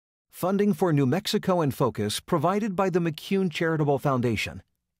funding for New Mexico in Focus provided by the McCune Charitable Foundation,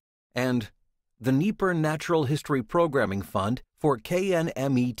 and the NEPR Natural History Programming Fund for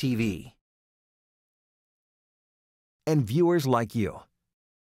KNME-TV. And viewers like you.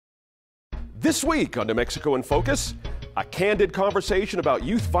 This week on New Mexico in Focus, a candid conversation about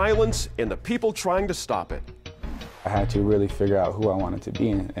youth violence and the people trying to stop it. I had to really figure out who I wanted to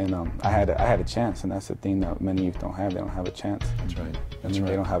be, and I had a chance, and that's the thing that many youth don't have. They don't have a chance. That's right.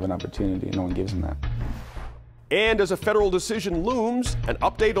 They don't have an opportunity. No one gives them that. And as a federal decision looms, an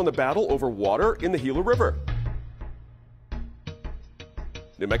update on the battle over water in the Gila River.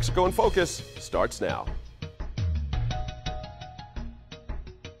 New Mexico in Focus starts now.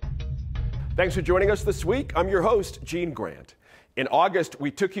 Thanks for joining us this week. I'm your host, Gene Grant. In August,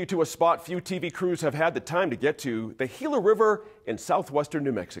 we took you to a spot few TV crews have had the time to get to, the Gila River in southwestern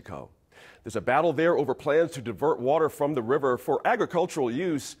New Mexico. There's a battle there over plans to divert water from the river for agricultural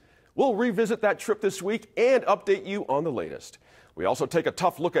use. We'll revisit that trip this week and update you on the latest. We also take a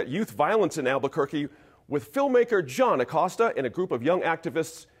tough look at youth violence in Albuquerque with filmmaker John Acosta and a group of young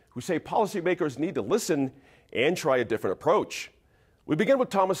activists who say policymakers need to listen and try a different approach. We begin with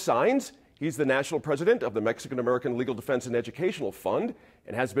Thomas Saenz. He's the national president of the Mexican-American Legal Defense and Educational Fund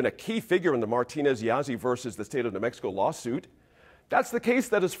and has been a key figure in the Martínez Yazzie versus the state of New Mexico lawsuit. That's the case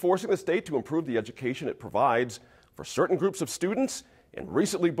that is forcing the state to improve the education it provides for certain groups of students, and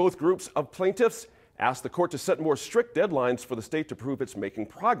recently both groups of plaintiffs asked the court to set more strict deadlines for the state to prove it's making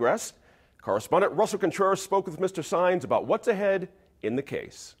progress. Correspondent Russell Contreras spoke with Mr. Saenz about what's ahead in the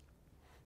case.